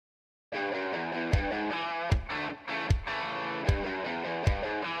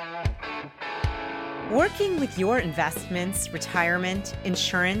Working with your investments, retirement,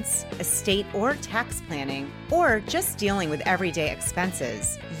 insurance, estate, or tax planning, or just dealing with everyday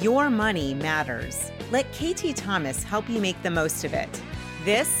expenses, your money matters. Let KT Thomas help you make the most of it.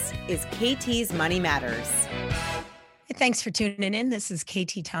 This is KT's Money Matters. Thanks for tuning in. This is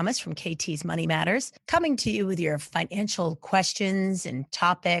KT Thomas from KT's Money Matters, coming to you with your financial questions and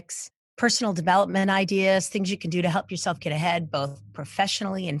topics, personal development ideas, things you can do to help yourself get ahead, both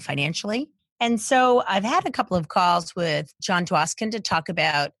professionally and financially. And so I've had a couple of calls with John Dwoskin to talk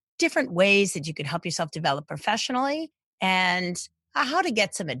about different ways that you could help yourself develop professionally and how to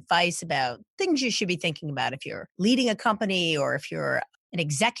get some advice about things you should be thinking about if you're leading a company or if you're an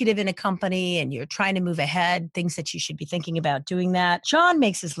executive in a company and you're trying to move ahead, things that you should be thinking about doing that. John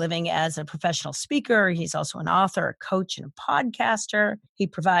makes his living as a professional speaker. He's also an author, a coach, and a podcaster. He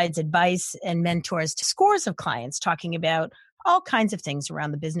provides advice and mentors to scores of clients talking about all kinds of things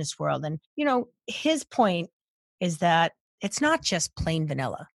around the business world. And, his point is that it's not just plain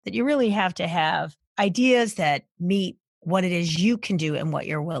vanilla, that you really have to have ideas that meet what it is you can do and what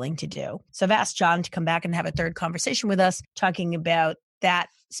you're willing to do. So I've asked John to come back and have a third conversation with us talking about that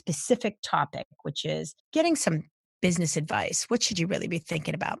specific topic, which is getting some business advice. What should you really be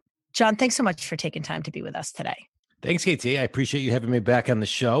thinking about? John, thanks so much for taking time to be with us today. Thanks, KT. I appreciate you having me back on the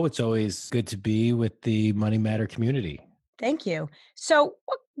show. It's always good to be with the Money Matter community. Thank you. So,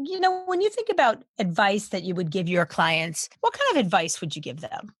 when you think about advice that you would give your clients, what kind of advice would you give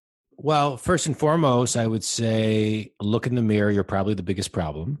them? Well, first and foremost, I would say, look in the mirror. You're probably the biggest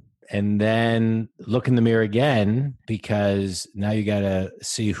problem. And then look in the mirror again, because now you got to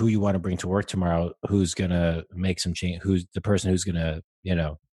see who you want to bring to work tomorrow, who's going to make some change, who's the person who's going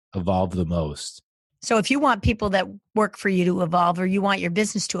to, evolve the most. So if you want people that work for you to evolve, or you want your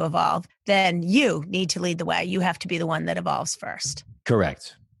business to evolve, then you need to lead the way. You have to be the one that evolves first.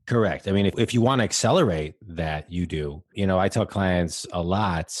 Correct. I mean, if you want to accelerate that, you do. I tell clients a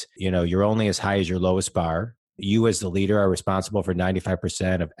lot, you're only as high as your lowest bar. You as the leader are responsible for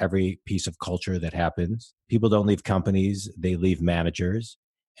 95% of every piece of culture that happens. People don't leave companies, they leave managers.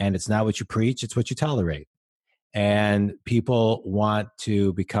 And it's not what you preach, it's what you tolerate. And people want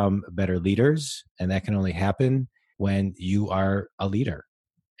to become better leaders. And that can only happen when you are a leader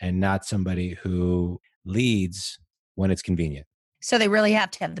and not somebody who leads when it's convenient. So they really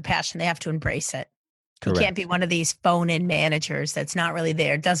have to have the passion. They have to embrace it. Correct. You can't be one of these phone-in managers that's not really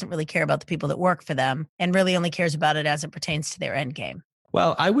there, doesn't really care about the people that work for them, and really only cares about it as it pertains to their end game.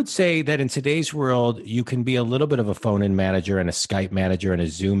 Well, I would say that in today's world, you can be a little bit of a phone-in manager and a Skype manager and a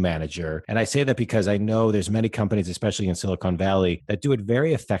Zoom manager. And I say that because I know there's many companies, especially in Silicon Valley, that do it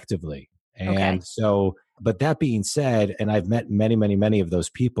very effectively. And so, but that being said, and I've met many, many, many of those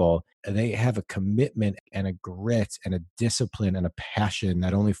people, they have a commitment and a grit and a discipline and a passion,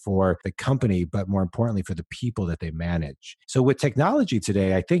 not only for the company, but more importantly for the people that they manage. So with technology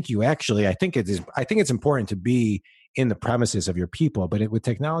today, I think it's important to be in the premises of your people. But with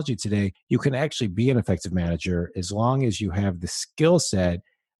technology today, you can actually be an effective manager as long as you have the skill set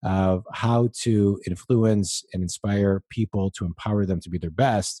of how to influence and inspire people to empower them to be their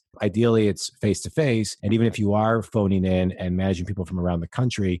best. Ideally, it's face-to-face. And even if you are phoning in and managing people from around the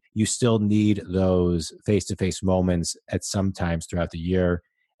country, you still need those face-to-face moments at some times throughout the year,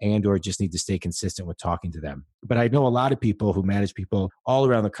 and or just need to stay consistent with talking to them. But I know a lot of people who manage people all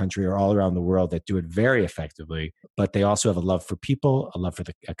around the country or all around the world that do it very effectively, but they also have a love for people,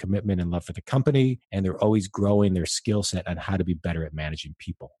 a commitment and love for the company, and they're always growing their skill set on how to be better at managing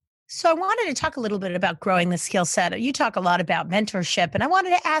people. So I wanted to talk a little bit about growing the skill set. You talk a lot about mentorship, and I wanted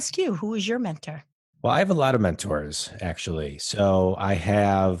to ask you, who is your mentor? Well, I have a lot of mentors, actually. So I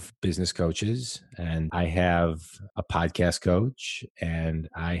have business coaches, and I have a podcast coach, and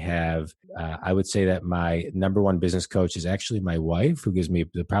I would say that my number one business coach is actually my wife, who gives me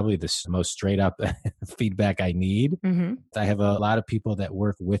probably the most straight up feedback I need. Mm-hmm. I have a lot of people that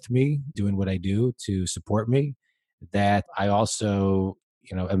work with me doing what I do to support me, that I also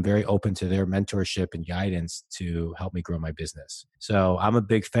I'm very open to their mentorship and guidance to help me grow my business. So I'm a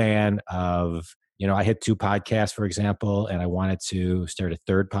big fan of, I had 2 podcasts, for example, and I wanted to start a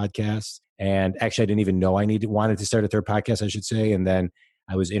third podcast. And actually, I didn't even know wanted to start a third podcast, I should say. And then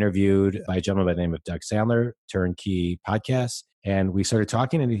I was interviewed by a gentleman by the name of Doug Sandler, Turnkey Podcasts. And we started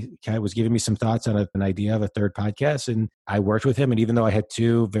talking, and he kind of was giving me some thoughts on an idea of a third podcast. And I worked with him. And even though I had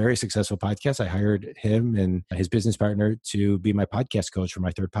 2 very successful podcasts, I hired him and his business partner to be my podcast coach for my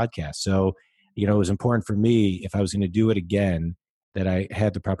third podcast. So, it was important for me, if I was going to do it again, that I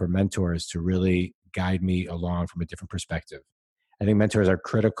had the proper mentors to really guide me along from a different perspective. I think mentors are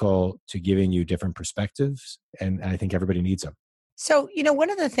critical to giving you different perspectives, and I think everybody needs them. So,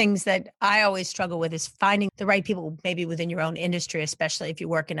 one of the things that I always struggle with is finding the right people, maybe within your own industry, especially if you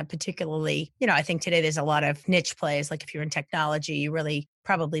work in a particularly, I think today there's a lot of niche plays. Like if you're in technology, you really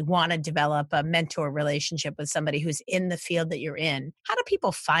probably want to develop a mentor relationship with somebody who's in the field that you're in. How do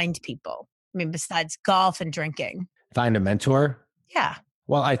people find people? I mean, besides golf and drinking? Find a mentor. Yeah.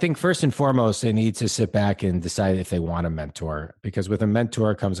 Well, I think first and foremost, they need to sit back and decide if they want a mentor, because with a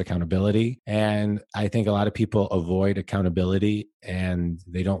mentor comes accountability. And I think a lot of people avoid accountability and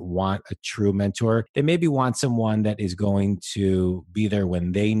they don't want a true mentor. They maybe want someone that is going to be there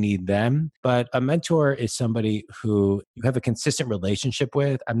when they need them. But a mentor is somebody who you have a consistent relationship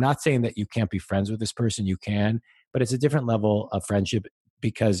with. I'm not saying that you can't be friends with this person, you can, but it's a different level of friendship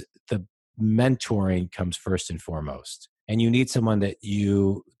because the mentoring comes first and foremost. And you need someone that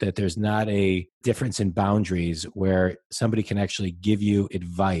there's not a difference in boundaries where somebody can actually give you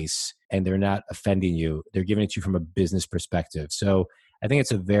advice and they're not offending you. They're giving it to you from a business perspective. So I think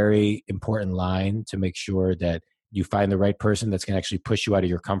it's a very important line to make sure that you find the right person that's going to actually push you out of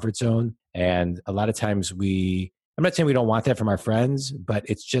your comfort zone. And a lot of times I'm not saying we don't want that from our friends, but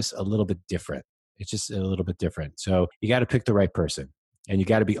it's just a little bit different. It's just a little bit different. So you got to pick the right person. And you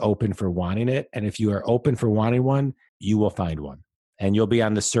got to be open for wanting it. And if you are open for wanting one, you will find one and you'll be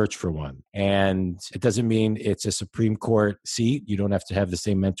on the search for one. And it doesn't mean it's a Supreme Court seat. You don't have to have the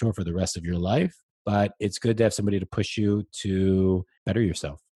same mentor for the rest of your life, but it's good to have somebody to push you to better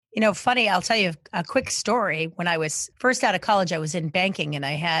yourself. Funny, I'll tell you a quick story. When I was first out of college, I was in banking and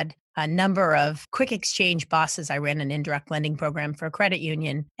I had a number of quick exchange bosses. I ran an indirect lending program for a credit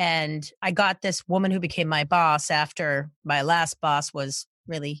union. And I got this woman who became my boss after my last boss was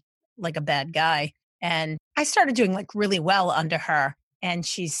really like a bad guy. And I started doing like really well under her. And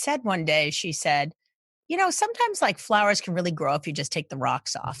she said one day, she said, sometimes like flowers can really grow if you just take the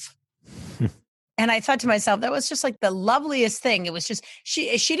rocks off. And I thought to myself, that was just like the loveliest thing. It was just,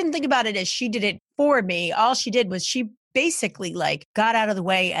 she didn't think about it as she did it for me. All she did was she basically like got out of the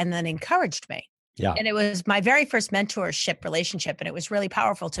way and then encouraged me. Yeah. And it was my very first mentorship relationship. And it was really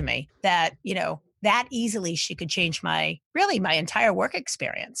powerful to me that, that easily she could change my entire work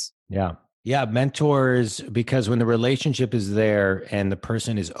experience. Yeah. Yeah. Mentors, because when the relationship is there and the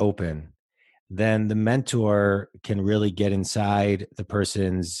person is open, then the mentor can really get inside the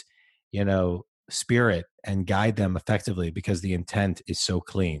person's, spirit and guide them effectively because the intent is so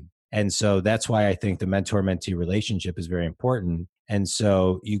clean. And so that's why I think the mentor-mentee relationship is very important. And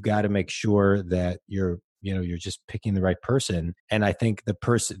so you got to make sure that you're just picking the right person. And I think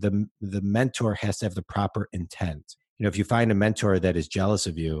the mentor has to have the proper intent. If you find a mentor that is jealous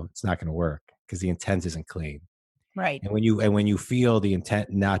of you, it's not going to work because the intent isn't clean. Right. And when you feel the intent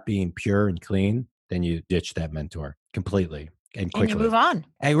not being pure and clean, then you ditch that mentor completely. And quickly. And you move on.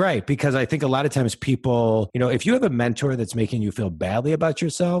 Hey, right. Because I think a lot of times people, if you have a mentor that's making you feel badly about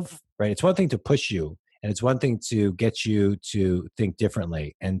yourself, right? It's one thing to push you and it's one thing to get you to think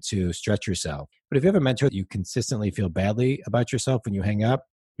differently and to stretch yourself. But if you have a mentor that you consistently feel badly about yourself when you hang up,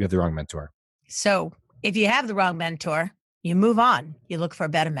 you have the wrong mentor. So if you have the wrong mentor, you move on. You look for a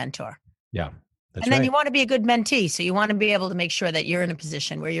better mentor. Yeah. That's and then right. you want to be a good mentee. So you want to be able to make sure that you're in a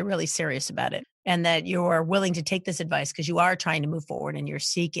position where you're really serious about it and that you're willing to take this advice because you are trying to move forward and you're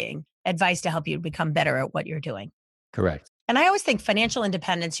seeking advice to help you become better at what you're doing. Correct. And I always think financial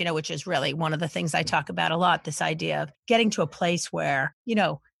independence, which is really one of the things I talk about a lot, this idea of getting to a place where,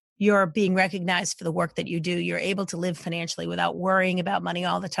 you're being recognized for the work that you do. You're able to live financially without worrying about money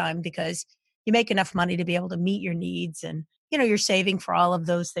all the time because you make enough money to be able to meet your needs and, you're saving for all of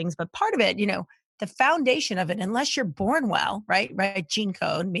those things. But part of it, the foundation of it, unless you're born well, right? Gene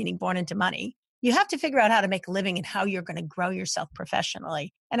code, meaning born into money, you have to figure out how to make a living and how you're going to grow yourself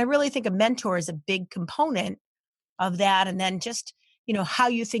professionally. And I really think a mentor is a big component of that. And then just, how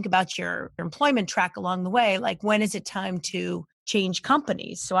you think about your employment track along the way, like when is it time to change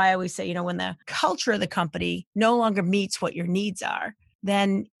companies? So I always say, when the culture of the company no longer meets what your needs are,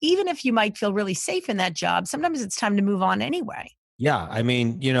 then even if you might feel really safe in that job, sometimes it's time to move on anyway. Yeah. I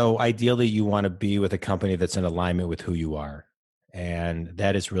mean, ideally you want to be with a company that's in alignment with who you are. And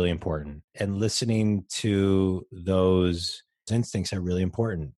that is really important. And listening to those instincts are really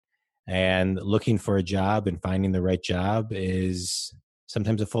important. And looking for a job and finding the right job is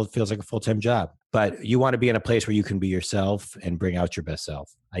sometimes feels like a full-time job. But you want to be in a place where you can be yourself and bring out your best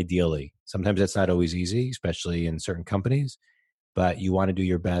self, ideally. Sometimes that's not always easy, especially in certain companies, but you want to do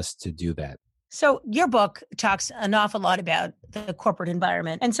your best to do that. So your book talks an awful lot about the corporate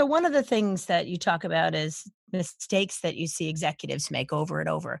environment. And so one of the things that you talk about is mistakes that you see executives make over and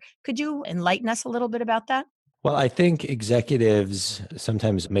over. Could you enlighten us a little bit about that? Well, I think executives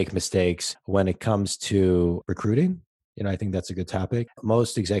sometimes make mistakes when it comes to recruiting. I think that's a good topic.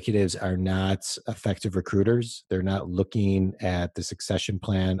 Most executives are not effective recruiters. They're not looking at the succession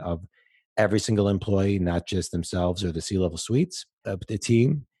plan of every single employee, not just themselves or the C-level suites of the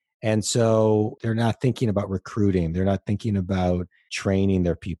team. And so they're not thinking about recruiting. They're not thinking about training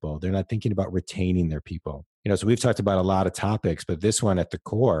their people. They're not thinking about retaining their people. So we've talked about a lot of topics, but this one at the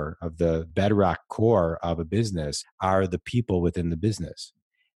core of the bedrock core of a business are the people within the business.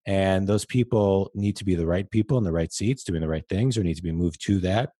 And those people need to be the right people in the right seats, doing the right things, or need to be moved to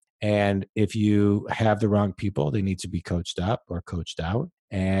that. And if you have the wrong people, they need to be coached up or coached out,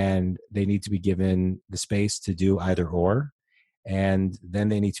 and they need to be given the space to do either or. And then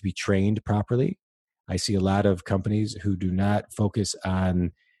they need to be trained properly. I see a lot of companies who do not focus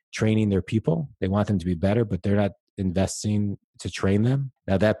on training their people. They want them to be better, but they're not investing to train them.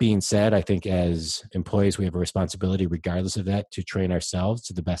 Now, that being said, I think as employees, we have a responsibility, regardless of that, to train ourselves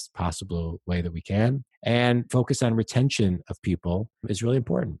to the best possible way that we can. And focus on retention of people is really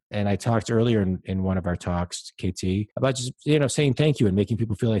important. And I talked earlier in one of our talks, KT, about just, saying thank you and making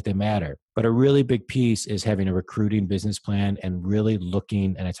people feel like they matter. But a really big piece is having a recruiting business plan and really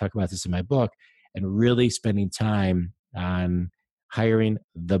looking, and I talk about this in my book, and really spending time on hiring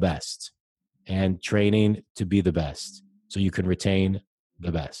the best and training to be the best so you can retain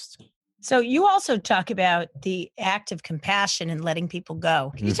the best. So you also talk about the act of compassion and letting people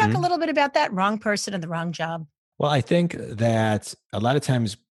go. Can you talk a little bit about that? Wrong person and the wrong job? Well, I think that a lot of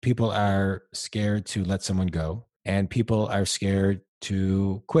times people are scared to let someone go and people are scared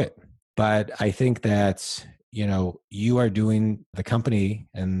to quit. But I think that, you are doing the company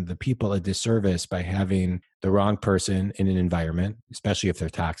and the people a disservice by having the wrong person in an environment, especially if they're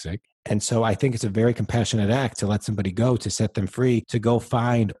toxic. And so I think it's a very compassionate act to let somebody go, to set them free, to go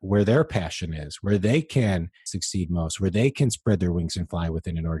find where their passion is, where they can succeed most, where they can spread their wings and fly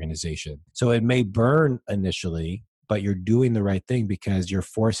within an organization. So it may burn initially, but you're doing the right thing because you're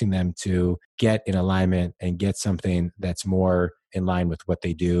forcing them to get in alignment and get something that's more in line with what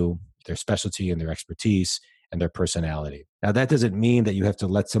they do, their specialty and their expertise and their personality. Now, that doesn't mean that you have to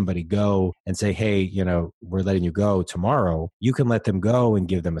let somebody go and say, hey, we're letting you go tomorrow. You can let them go and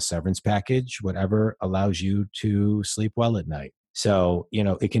give them a severance package, whatever allows you to sleep well at night. So,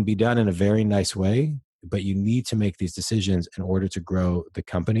 it can be done in a very nice way, but you need to make these decisions in order to grow the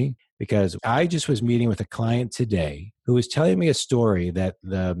company. Because I just was meeting with a client today who was telling me a story that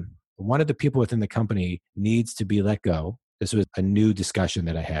one of the people within the company needs to be let go. This was a new discussion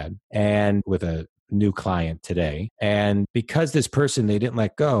that I had, and with a new client today. And because this person they didn't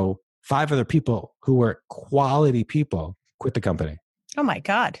let go, 5 other people who were quality people quit the company. Oh my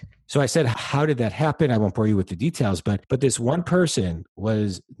God. So I said, how did that happen? I won't bore you with the details, but this one person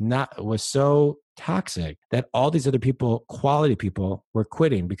was so toxic that all these other people, quality people, were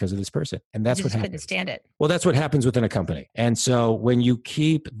quitting because of this person. And that's what happened. Couldn't stand it. Well, that's what happens within a company. And so when you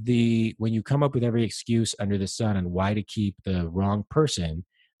come up with every excuse under the sun on why to keep the wrong person,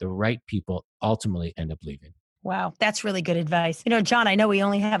 the right people ultimately end up leaving. Wow, that's really good advice. John, I know we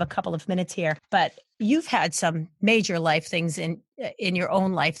only have a couple of minutes here, but you've had some major life things in your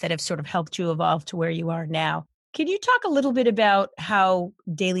own life that have sort of helped you evolve to where you are now. Can you talk a little bit about how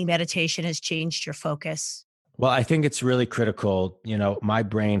daily meditation has changed your focus? Well, I think it's really critical. My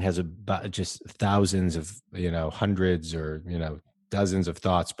brain has about just thousands of, hundreds or, dozens of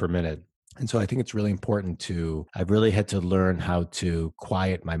thoughts per minute. And so I think it's really important I've really had to learn how to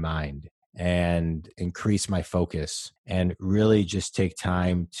quiet my mind and increase my focus and really just take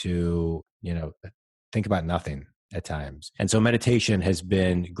time to, think about nothing at times. And so meditation has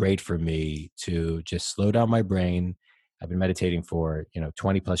been great for me to just slow down my brain. I've been meditating for,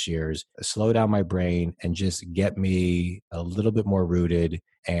 20 plus years, slow down my brain and just get me a little bit more rooted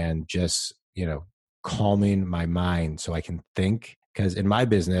and just, calming my mind so I can think. Because in my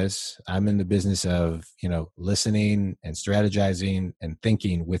business, I'm in the business of, listening and strategizing and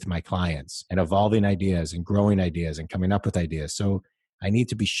thinking with my clients and evolving ideas and growing ideas and coming up with ideas. So I need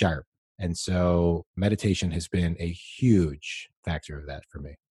to be sharp. And so meditation has been a huge factor of that for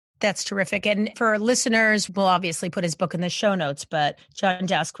me. That's terrific. And for listeners, we'll obviously put his book in the show notes, but John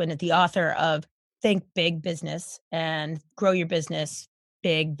Dasquin is the author of Think Big Business and Grow Your Business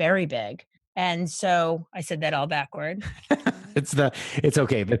Big, Very Big. And so I said that all backward. It's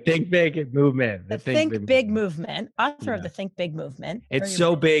okay. The Think Big movement. The Think Big movement. Author of the Think Big movement. It's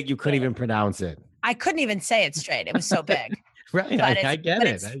so big you couldn't even pronounce it. I couldn't even say it straight. It was so big. Right. I get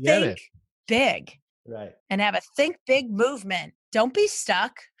it. Think big. Right. And have a Think Big movement. Don't be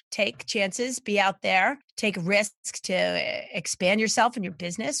stuck. Take chances, be out there, take risks to expand yourself in your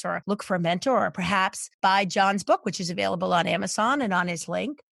business or look for a mentor or perhaps buy John's book, which is available on Amazon and on his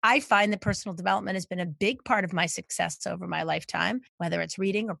link. I find that personal development has been a big part of my success over my lifetime, whether it's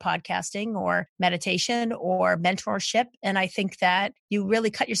reading or podcasting or meditation or mentorship. And I think that you really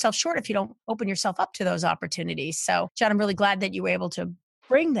cut yourself short if you don't open yourself up to those opportunities. So, John, I'm really glad that you were able to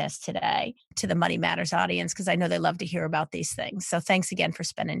bring this today to the Money Matters audience, because I know they love to hear about these things. So thanks again for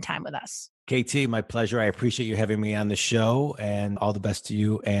spending time with us. KT, my pleasure. I appreciate you having me on the show, and all the best to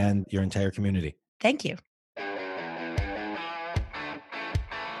you and your entire community. Thank you.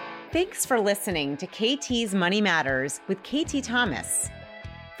 Thanks for listening to KT's Money Matters with KT Thomas.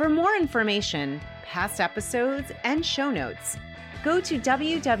 For more information, past episodes, and show notes, go to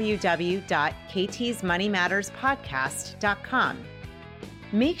www.ktsmoneymatterspodcast.com.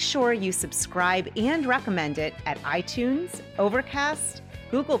 Make sure you subscribe and recommend it at iTunes, Overcast,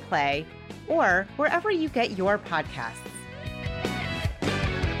 Google Play, or wherever you get your podcasts.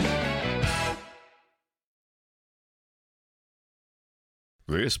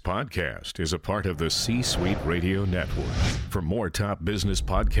 This podcast is a part of the C-Suite Radio Network. For more top business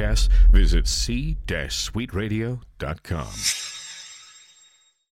podcasts, visit c-suiteradio.com.